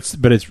 But it's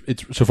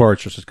so far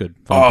it's just as good.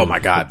 oh my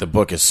god, the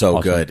book is so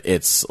Awesome. good.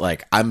 It's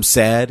like I'm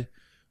sad.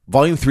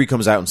 Volume 3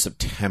 comes out in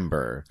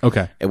September.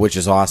 Okay. Which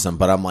is awesome,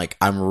 but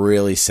I'm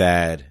really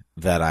sad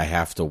that I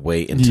have to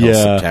wait until Yeah.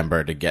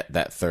 September to get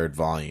that third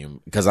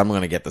volume because I'm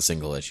going to get the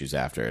single issues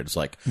after. It's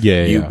like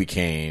you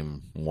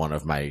became one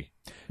of my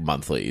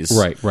monthlies.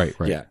 Right.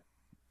 Yeah.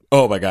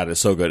 Oh my god, it's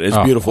so good. It's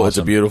beautiful. Awesome. It's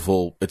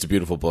a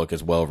beautiful book.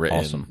 It's well written.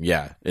 Awesome.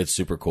 Yeah, it's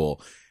super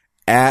cool.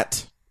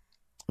 At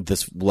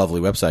this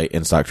lovely website,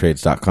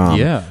 InStockTrades.com,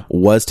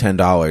 was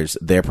 $10.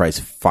 Their price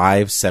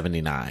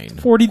 $5.79.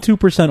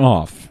 42%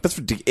 off. That's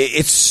ridiculous.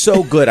 It's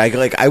so good.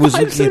 I was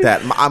looking at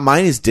that.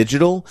 Mine is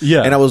digital.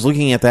 Yeah. And I was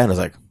looking at that and I was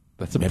like,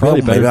 That's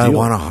maybe better I deal.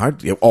 want a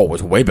hard. Oh, it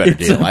was a way better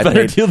It's deal. a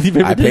better deal than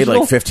paper I paid digital?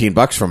 like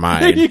 $15 for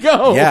mine. There you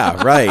go.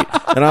 Yeah, right.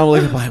 And I'm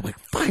like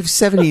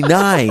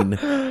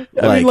 $5.79.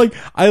 I mean,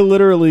 I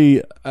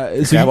literally.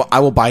 So I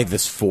will buy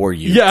this for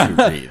you. yeah,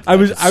 to read. I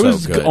was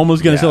It's so good.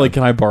 almost gonna say Yeah.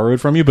 can I borrow it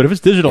from you? But if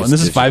it's digital and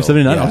this is digital,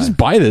 $5.79, yeah. I'll just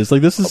buy this.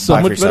 This is so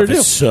Buy for much better yourself. deal.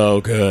 It's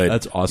so good.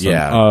 That's awesome.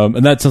 Yeah.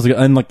 And that sounds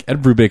like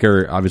Ed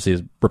Brubaker, obviously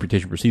his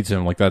reputation precedes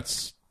him.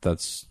 That's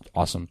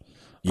awesome.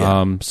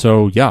 Yeah.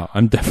 So yeah,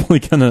 I'm actually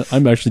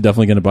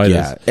definitely gonna buy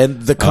Yeah, this. and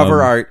the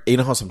cover art. You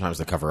know how sometimes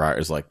the cover art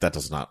is that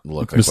does not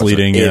look like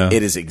misleading. what's- Yeah,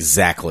 it is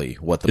exactly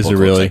what the Is book it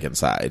really? looks like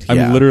inside. I'm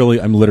Yeah.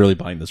 literally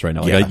buying this right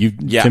now. Yeah.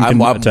 Tim I'm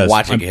can attest.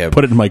 watching him.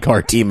 Put it in my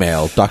cart.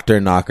 Email Dr.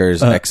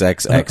 Knockers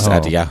XXX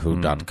at oh.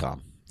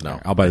 yahoo.com. No,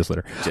 I'll buy this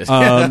later.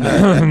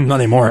 Not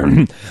anymore.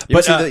 you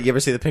ever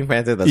see the Pink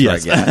Panther? That's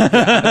yes. right.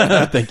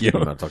 Yeah. Thank you.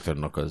 Dr.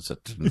 Knockers at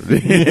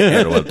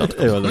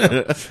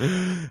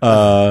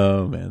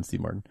Oh man, Steve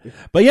Martin.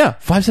 But yeah,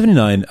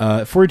 $5.79,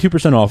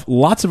 42% off.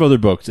 Lots of other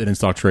books at In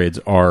Stock Trades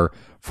are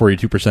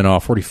 42%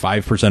 off,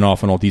 45%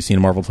 off on all DC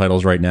and Marvel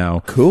titles right now.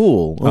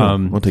 Cool.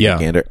 We'll take a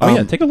gander. Oh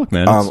yeah, take a look,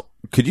 man.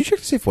 Could you check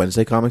to see if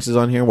Wednesday Comics is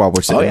on here while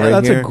we're sitting Oh, yeah, right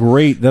that's here? a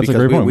great point.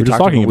 We're just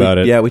talking about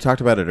it. Yeah, we talked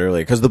about it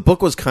earlier because the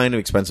book was kind of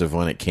expensive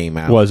when it came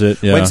out. Was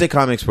it? Yeah. Wednesday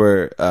Comics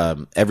were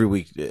every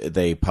week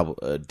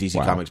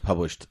DC Comics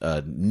published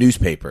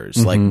newspapers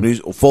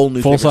full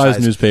Full-size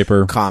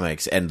newspaper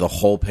comics, and the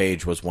whole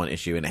page was one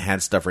issue, and it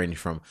had stuff ranging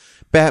from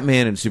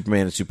Batman and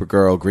Superman and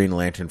Supergirl, Green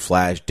Lantern,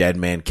 Flash,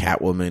 Deadman,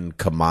 Catwoman,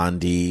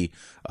 Kamandi,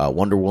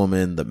 Wonder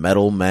Woman, the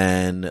Metal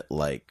Men,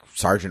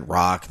 Sergeant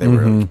Rock. There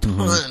were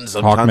tons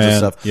of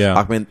stuff. Yeah.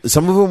 Hawkman.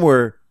 Some of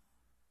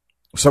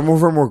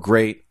them were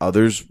great.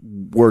 Others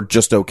were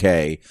just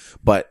okay,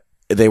 but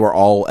they were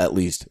all at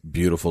least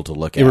beautiful to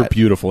look at. They were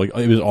beautiful.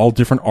 It was all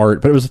different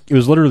art, but it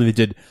was literally they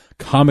did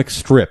comic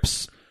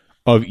strips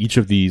of each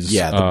of these.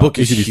 Yeah, the book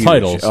is each of these huge.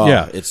 titles. Oh,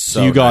 yeah, it's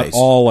so you got nice.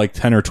 all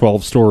 10 or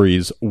 12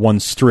 stories, one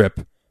strip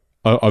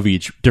of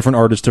each. Different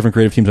artists, different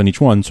creative teams on each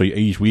one. So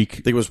each week, I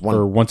think it was one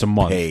or once a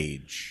month.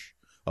 page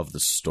of the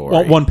story.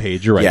 Well, one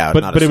page. You're right. Yeah,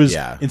 but it was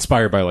yeah.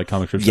 inspired by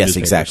comic strips. Yes,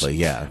 and newspapers. exactly.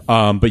 Yeah.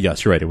 But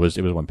yes, you're right. It was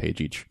one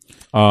page each.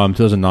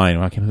 2009.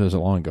 Well, I can't believe it was that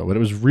long ago, but it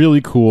was really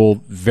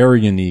cool,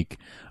 very unique.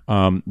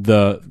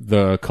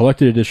 The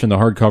collected edition, the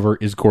hardcover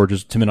is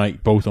gorgeous. Tim and I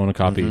both own a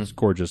copy. It's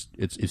gorgeous.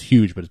 It's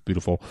huge, but it's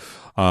beautiful.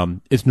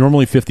 It's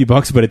normally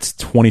 $50, but it's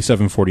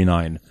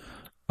 $27.49.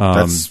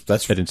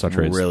 That's at In-Stock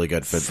Trades. really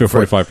good for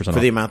 45% for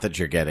off. the amount that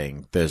you're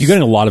getting. You're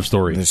getting a lot of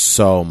story. There's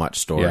so much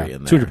story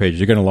in there. 200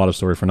 pages. You're getting a lot of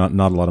story for not a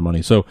lot of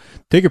money. So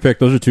take your pick.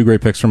 Those are two great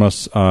picks from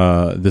us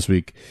this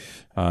week.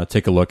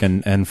 Take a look.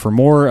 And for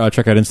more,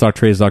 check out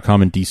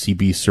InStockTrades.com and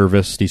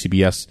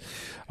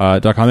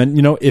DCBS.com.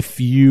 And, if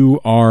you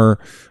are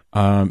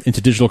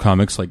into digital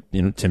comics,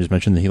 Tim has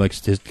mentioned that he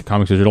likes his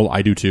comics digital.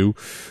 I do too.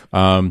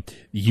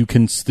 You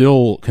can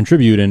still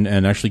contribute and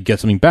actually get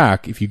something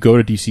back. If you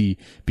go to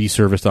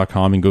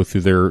DCBService.com and go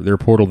through their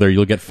portal there,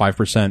 you'll get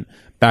 5%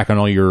 back on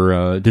all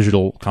your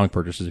digital comic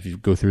purchases if you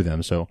go through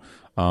them. So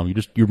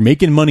you're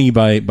making money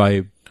by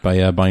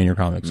buying your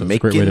comics. So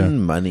Making it's a great way to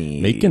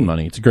money. Making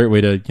money. It's a great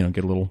way to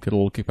get a little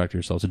kickback to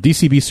yourself. So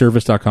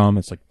DCBService.com.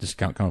 It's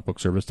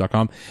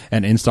discountcomicbookservice.com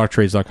and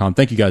InStockTrades.com.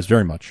 Thank you guys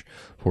very much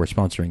for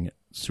sponsoring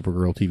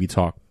Supergirl TV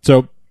Talk.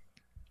 So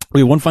we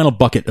have one final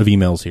bucket of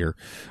emails here,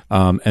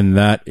 and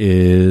that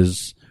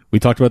is we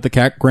talked about the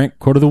Cat Grant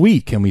quote of the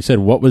week, and we said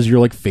what was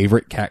your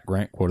favorite Cat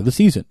Grant quote of the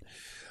season.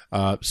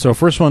 So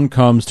first one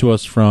comes to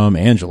us from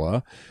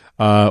Angela.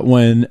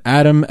 When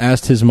Adam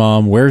asked his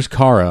mom, "Where's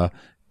Kara?"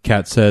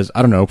 Kat says,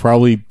 "I don't know,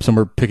 probably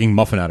somewhere picking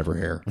muffin out of her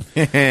hair."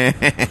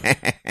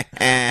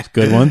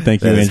 Good one.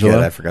 Thank you, That is Angela.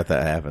 good. I forgot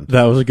that happened.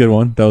 That was a good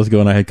one.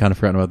 I had kind of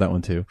forgotten about that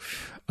one too.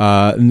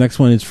 The next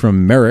one is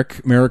from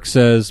Merrick. Merrick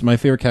says, "My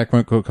favorite Cat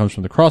Grant quote comes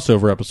from the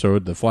crossover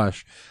episode, The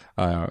Flash."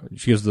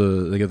 She gives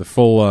they give the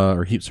full,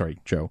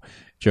 Joe.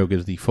 Joe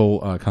gives the full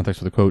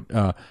context of the quote.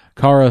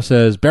 Kara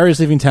says, "Barry's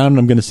leaving town and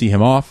I'm going to see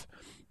him off."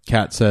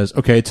 Kat says,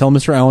 "Okay, tell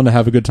Mr. Allen to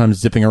have a good time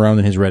zipping around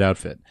in his red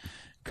outfit."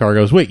 Kara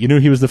goes, "Wait, you knew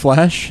he was the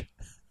Flash?"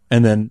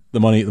 And then the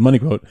money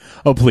quote,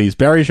 "Oh, please,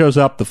 Barry shows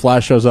up, the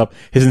Flash shows up,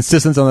 his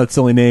insistence on that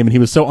silly name, and he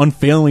was so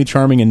unfailingly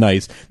charming and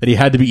nice that he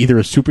had to be either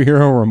a superhero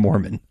or a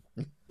Mormon."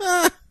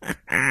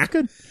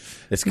 Good.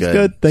 It's It's good.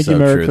 good. Thank So you,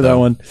 Merrick, true, for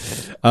though.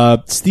 that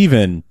one.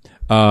 Steven,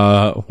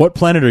 what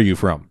planet are you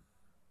from?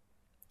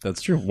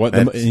 That's true. What?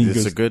 and he It's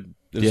goes, a good.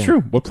 It's yeah.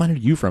 true. What planet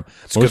are you from?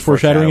 Most good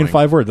foreshadowing in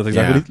foreshadowing. 5 words.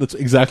 Yeah. That's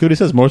exactly what he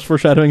says. Most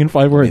foreshadowing in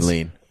 5 words.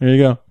 Lean. There you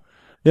go.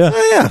 Yeah.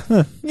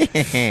 Oh,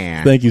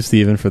 yeah. Thank you,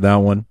 Steven, for that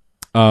one.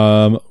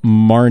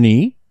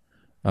 Marnie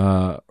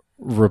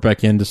wrote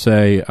back in to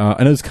say,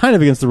 and it's kind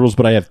of against the rules,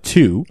 but I have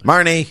two.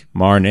 Marnie.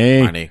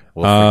 Marnie.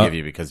 We'll forgive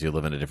you because you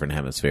live in a different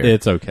hemisphere.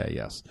 It's okay,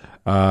 yes.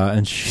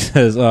 And she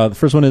says, the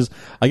first one is,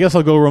 I guess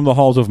I'll go roam the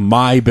halls of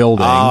my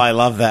building. Oh, I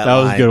love that. That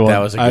was a line. good one. That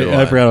was a good one.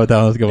 I forgot about that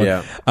one. That was a good one.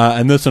 Yeah.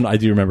 And this one I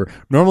do remember.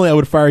 Normally I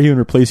would fire you and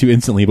replace you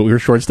instantly, but we were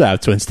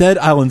short-staffed. So instead,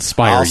 I'll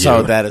inspire Also,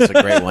 you. that is a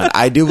great one.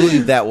 I do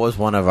believe that was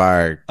one of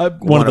our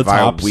one of the our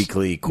tops.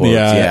 weekly quotes.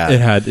 Yeah,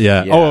 it had.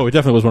 Yeah. Yeah. Oh, it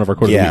definitely was one of our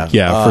quotes of the week.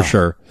 Yeah, for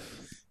sure.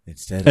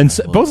 Instead, And I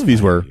will both of these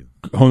fire were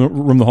you.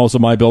 room the halls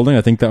of my building.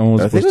 I think that one was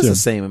I think it was too. the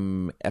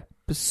same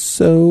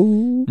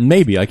episode.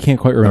 Maybe I can't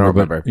quite remember,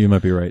 remember. but you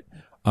might be right.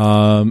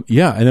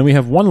 Yeah, and then we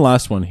have one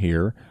last one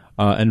here.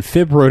 And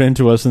Fib wrote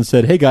into us and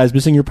said, "Hey guys,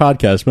 missing your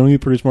podcast. When will you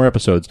produce more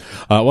episodes?"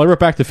 Well, I wrote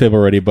back to Fib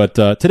already, but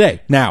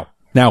today, now,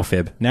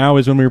 Fib, now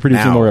is when we were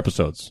producing Now. more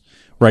episodes.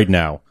 Right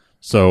now.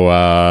 So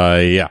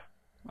yeah,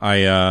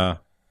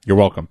 you're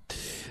welcome.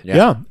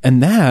 Yeah,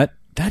 and that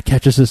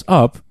catches us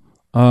up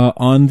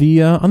on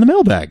the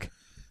mailbag.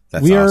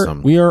 That's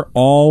awesome. We are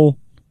all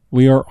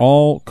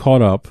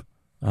caught up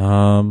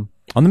on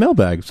the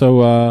mailbag.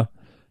 So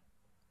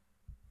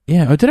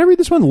yeah, did I read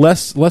this one?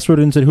 Les wrote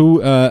in and said,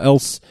 who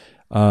else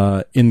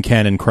in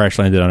canon crash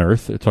landed on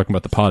Earth? They're talking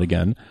about the pod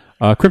again.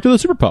 Crypto the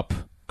Super Pup.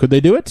 Could they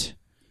do it?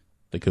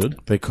 They could.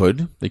 They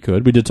could.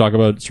 We did talk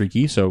about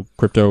Streaky, so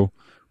crypto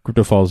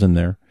falls in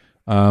there.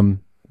 Yeah,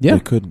 They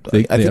could. They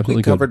I think absolutely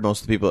we could. covered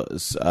most of the people.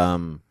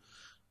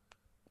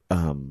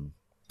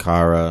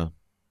 Kara,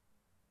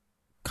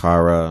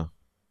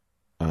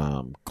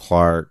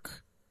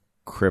 Clark,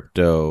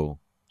 Crypto,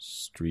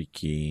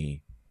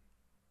 Streaky,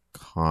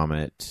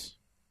 Comet,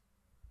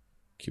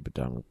 Cupid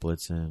Donald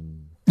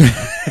Blitzen.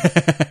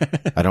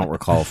 I don't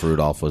recall if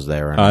Rudolph was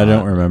there or not. I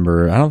don't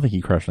remember. I don't think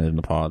he crash landed in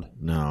the pod.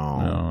 No,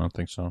 No, I don't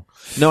think so.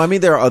 no. I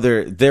mean, there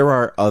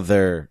are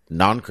other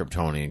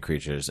non-Kryptonian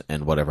creatures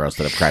and whatever else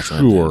that have crashed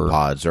landed Sure. in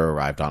pods or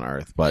arrived on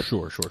Earth, but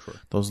Sure.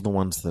 those are the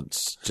ones that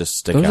just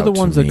stick Those out. are the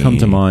ones to that come me.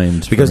 to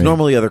mind for because me.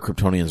 normally other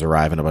Kryptonians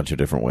arrive in a bunch of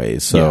different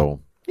ways.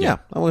 So yeah,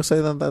 I want to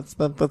say that's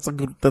good.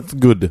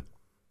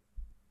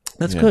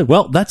 That's Yeah. good.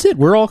 Well, that's it.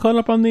 We're all caught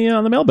up on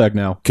the mailbag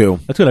now. Cool.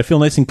 That's good. I feel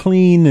nice and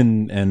clean,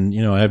 and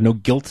I have no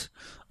guilt.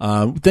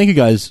 Thank you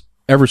guys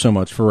ever so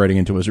much for writing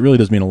into us. It really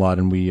does mean a lot,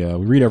 and we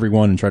read every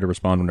one and try to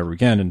respond whenever we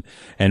can.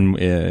 And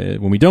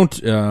when we don't,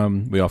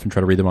 we often try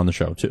to read them on the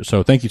show too.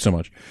 So thank you so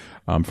much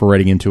for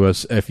writing into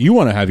us. If you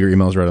want to have your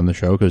emails read on the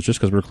show,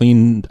 because we're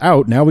cleaned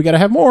out now, we got to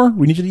have more.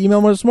 We need you to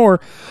email us more.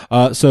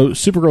 So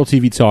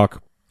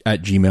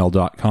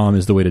supergirltvtalk@gmail.com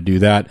is the way to do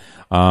that.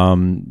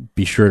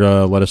 Be sure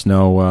to let us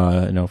know,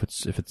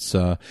 if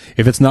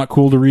it's not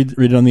cool to read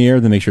it on the air,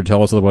 then make sure to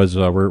tell us. Otherwise,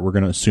 we're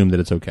going to assume that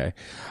it's okay.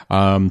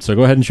 So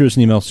go ahead and shoot us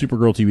an email,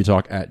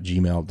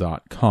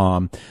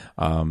 supergirltvtalk@gmail.com.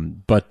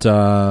 But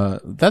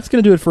that's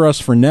going to do it for us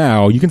for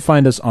now. You can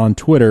find us on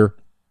Twitter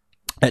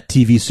at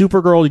TV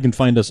Supergirl. You can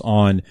find us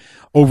on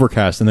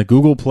Overcast and the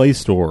Google Play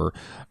Store,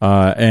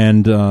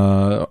 and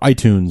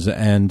iTunes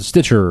and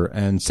Stitcher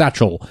and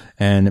Satchel,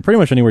 and pretty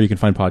much anywhere you can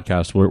find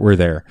podcasts. We're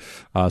there.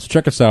 So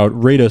check us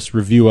out, rate us,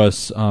 review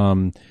us,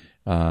 and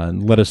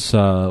let us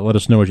know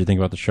what you think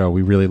about the show.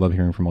 We really love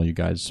hearing from all you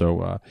guys.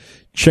 So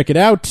check it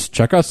out.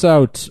 Check us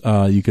out.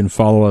 You can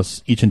follow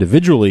us each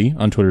individually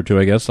on Twitter too,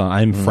 I guess.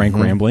 I'm Frank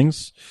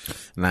Ramblings.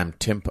 And I'm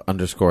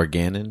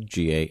Timp_Gannon,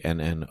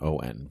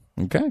 GANNON.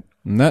 Okay.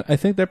 And I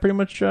think that pretty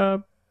much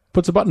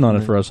puts a button on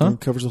it for us, huh?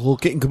 Covers the whole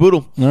kit and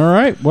caboodle. All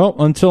right. Well,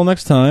 until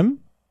next time,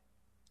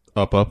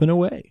 up and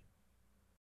away.